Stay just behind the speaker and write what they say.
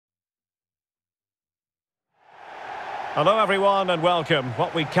Hello everyone and welcome.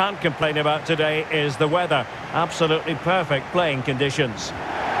 What we can't complain about today is the weather. Absolutely perfect playing conditions.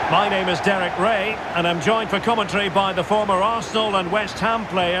 My name is Derek Ray and I'm joined for commentary by the former Arsenal and West Ham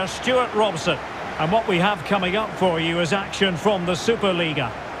player Stuart Robson. And what we have coming up for you is action from the Superliga.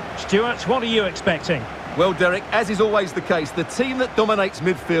 Stuart, what are you expecting? Well, Derek, as is always the case, the team that dominates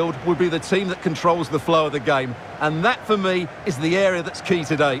midfield will be the team that controls the flow of the game. And that, for me, is the area that's key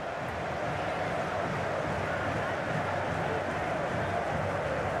today.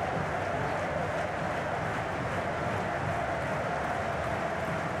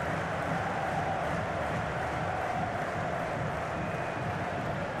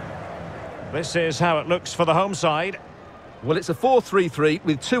 This is how it looks for the home side. Well, it's a 4-3-3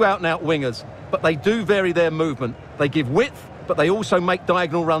 with two out-and-out wingers, but they do vary their movement. They give width, but they also make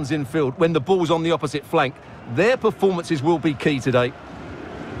diagonal runs infield when the ball's on the opposite flank. Their performances will be key today.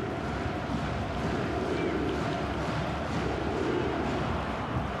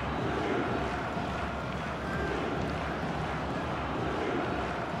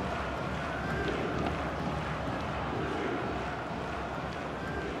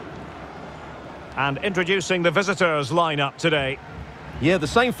 And introducing the visitors lineup today. Yeah, the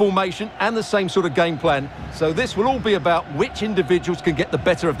same formation and the same sort of game plan. So this will all be about which individuals can get the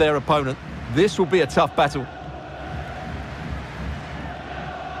better of their opponent. This will be a tough battle.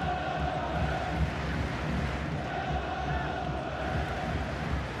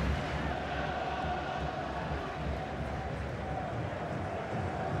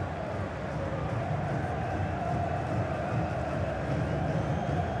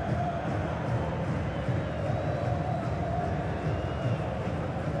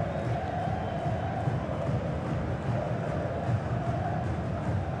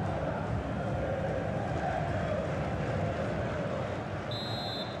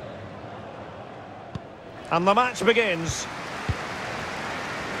 And the match begins.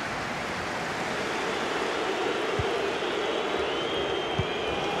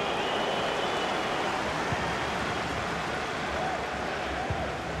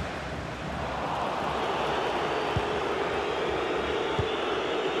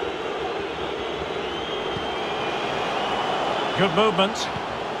 Good movement.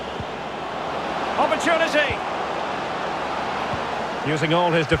 Opportunity. Using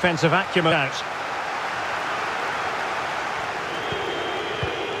all his defensive acumen out.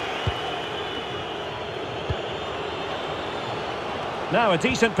 Now a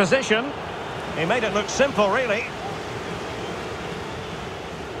decent position. He made it look simple, really.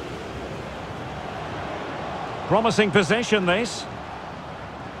 Promising position, this.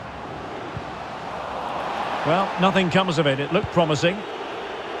 Well, nothing comes of it. It looked promising.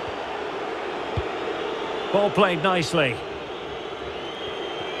 Ball played nicely.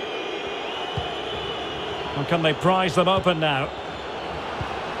 And can they prize them open now?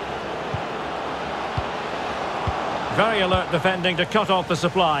 Very alert defending to cut off the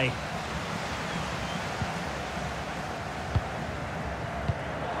supply.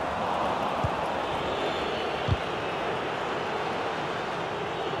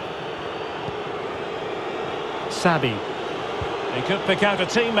 Sabi. He could pick out a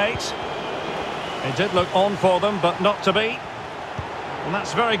teammate. It did look on for them, but not to be. And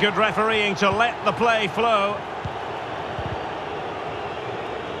that's very good refereeing to let the play flow.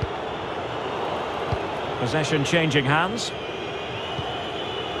 Possession changing hands.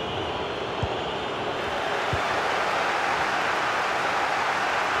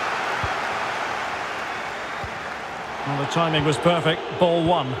 Well, the timing was perfect. Ball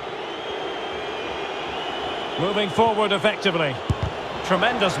one. Moving forward effectively.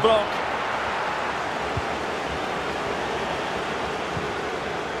 Tremendous block.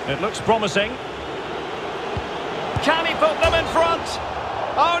 It looks promising. Can he put them in front?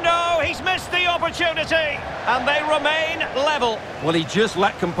 Oh no, he's missed the opportunity, and they remain level. Well, he just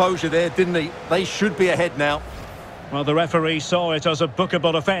lacked composure there, didn't he? They should be ahead now. Well, the referee saw it as a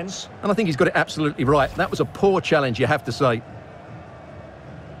bookable offence. And I think he's got it absolutely right. That was a poor challenge, you have to say.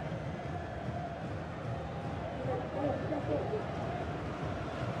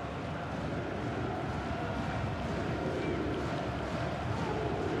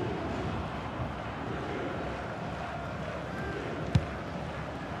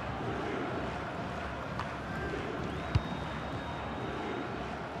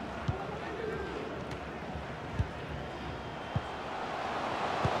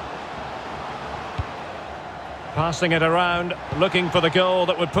 Passing it around, looking for the goal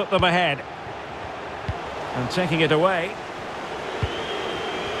that would put them ahead. And taking it away.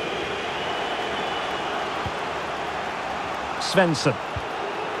 Svensson.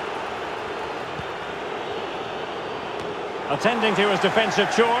 Attending to his defensive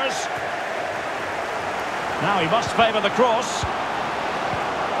chores. Now he must favour the cross.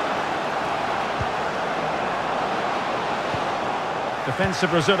 Defensive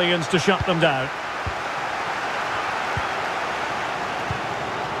Brazilians to shut them down.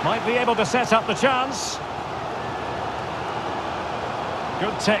 Might be able to set up the chance.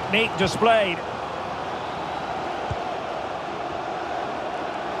 Good technique displayed.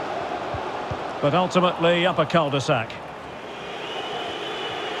 But ultimately up a cul-de-sac.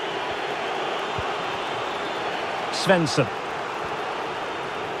 Svensson.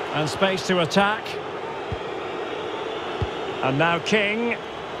 And space to attack. And now King.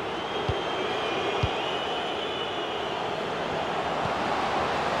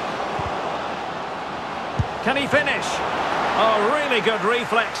 Can he finish? Oh, really good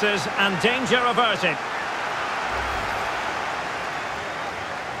reflexes and danger averted.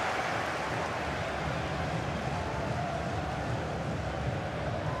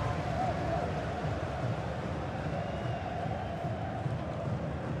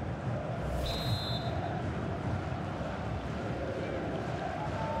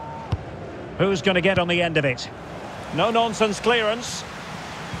 Who's going to get on the end of it? No-nonsense clearance.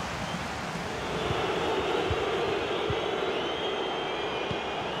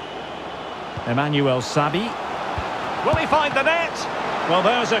 Emmanuel Sabi. Will he find the net? Well,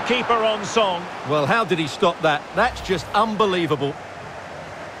 there's a keeper on song. Well, how did he stop that? That's just unbelievable.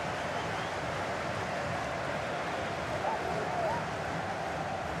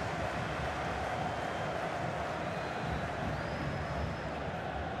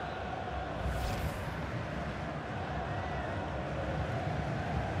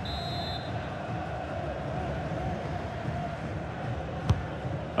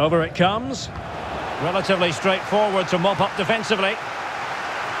 Over it comes. Relatively straightforward to mop up defensively.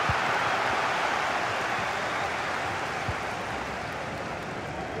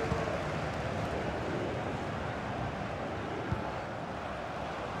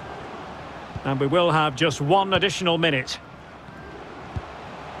 And we will have just one additional minute.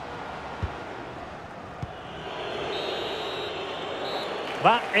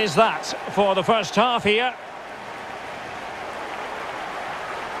 That is that for the first half here.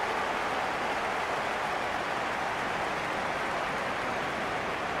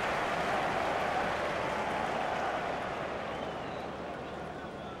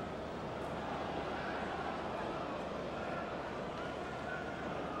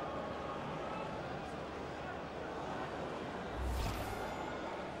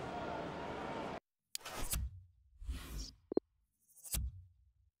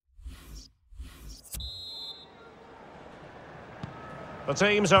 The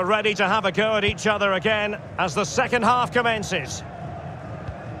teams are ready to have a go at each other again as the second half commences.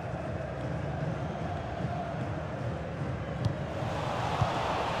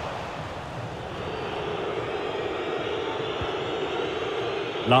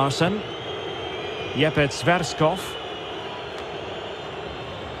 Larsen. Jeppe Zverskov.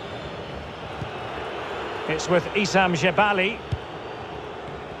 It's with Issam Jebali.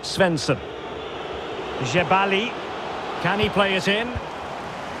 Svensson. Jebali. Can he play it in?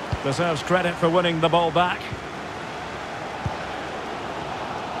 Deserves credit for winning the ball back.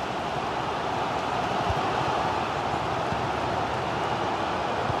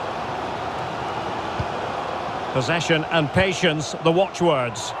 Possession and patience, the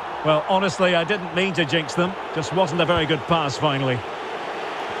watchwords. Well, honestly, I didn't mean to jinx them. Just wasn't a very good pass, finally.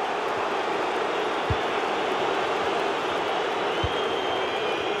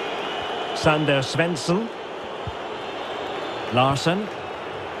 Sander Svensson. Larsen.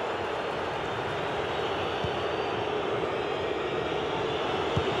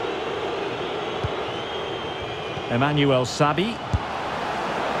 Emmanuel Sabi.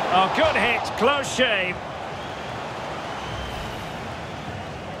 Oh, good hit, close shave.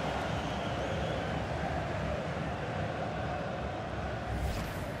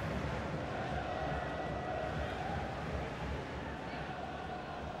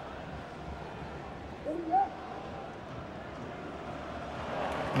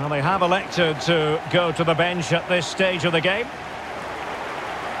 Well, they have elected to go to the bench at this stage of the game.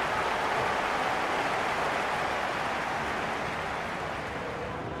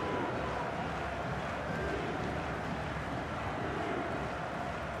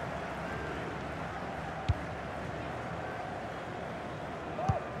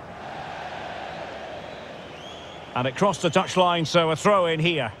 And it crossed the touchline, so a throw in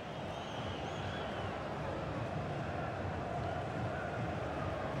here.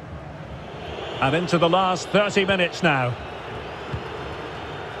 And into the last 30 minutes now.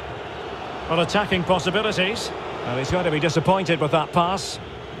 Well, attacking possibilities. Well, he's going to be disappointed with that pass.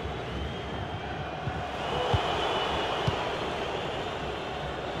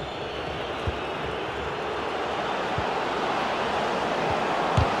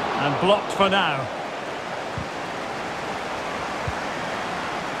 And blocked for now.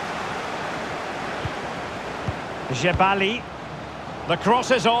 Jebali. The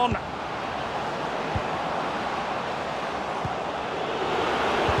cross is on.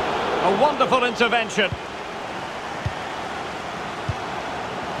 A wonderful intervention.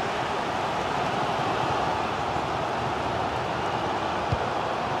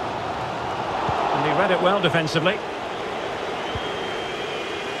 And he read it well defensively.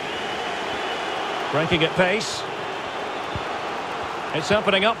 Breaking at pace. It's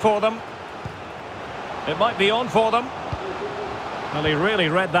opening up for them. It might be on for them. Well, he really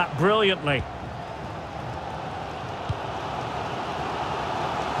read that brilliantly.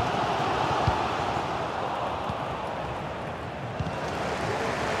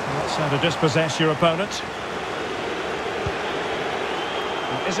 That's how to dispossess your opponent.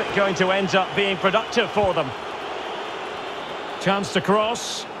 And is it going to end up being productive for them? Chance to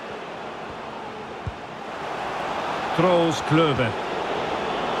cross. Trolls Klöve.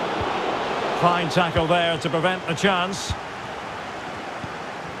 Fine tackle there to prevent the chance.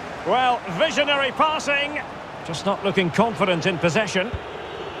 Well, visionary passing. Just not looking confident in possession.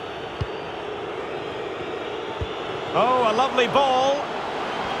 Oh, a lovely ball.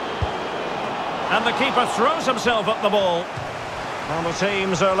 And the keeper throws himself at the ball. Well, the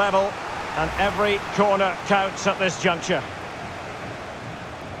teams are level, and every corner counts at this juncture.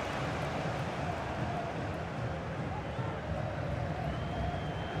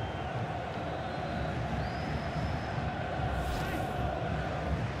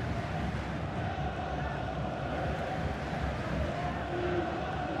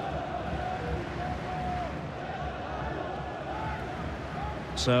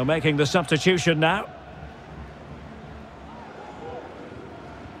 So making the substitution now.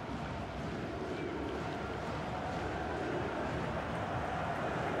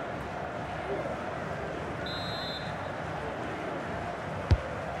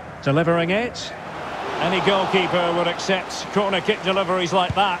 Delivering it. Any goalkeeper would accept corner kick deliveries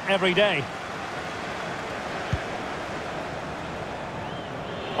like that every day.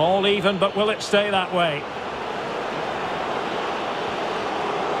 All even, but will it stay that way?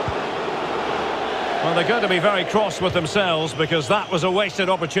 Well, they're going to be very cross with themselves because that was a wasted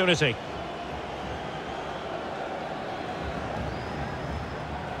opportunity.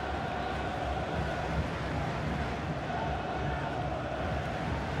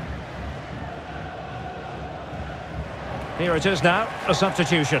 Here it is now, a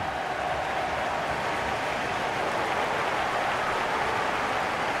substitution.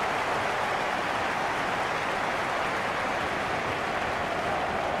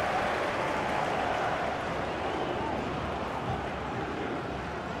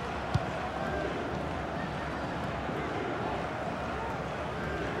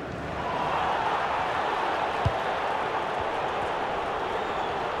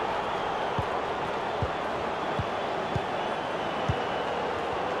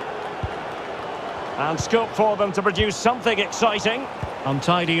 And scope for them to produce something exciting.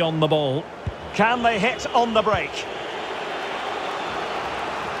 Untidy on the ball. Can they hit on the break?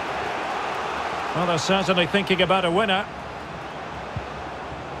 Well, they're certainly thinking about a winner.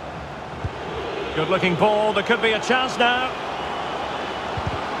 Good looking ball, there could be a chance now.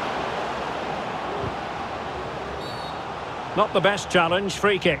 Not the best challenge,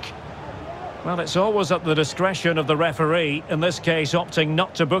 free kick. Well, it's always at the discretion of the referee, in this case opting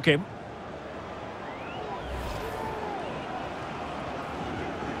not to book him.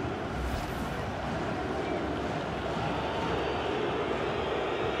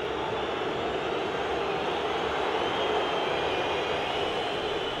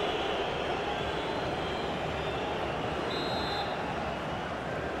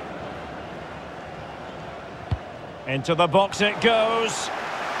 Into the box it goes.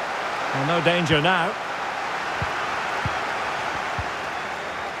 Well, no danger now.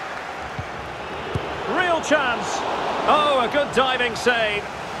 Real chance. Oh, a good diving save.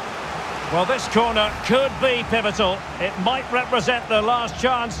 Well, this corner could be pivotal. It might represent the last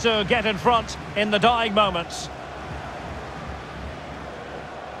chance to get in front in the dying moments.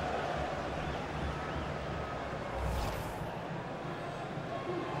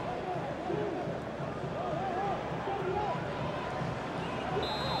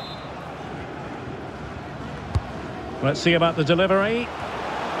 Let's see about the delivery.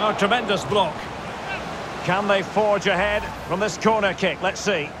 Oh, tremendous block. Can they forge ahead from this corner kick? Let's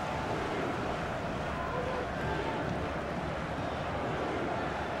see.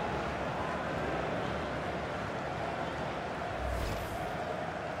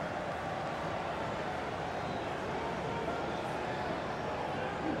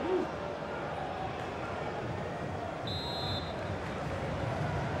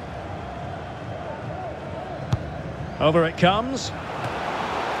 Over it comes.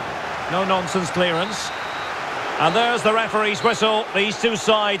 No nonsense clearance. And there's the referee's whistle. These two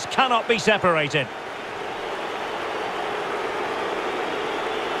sides cannot be separated.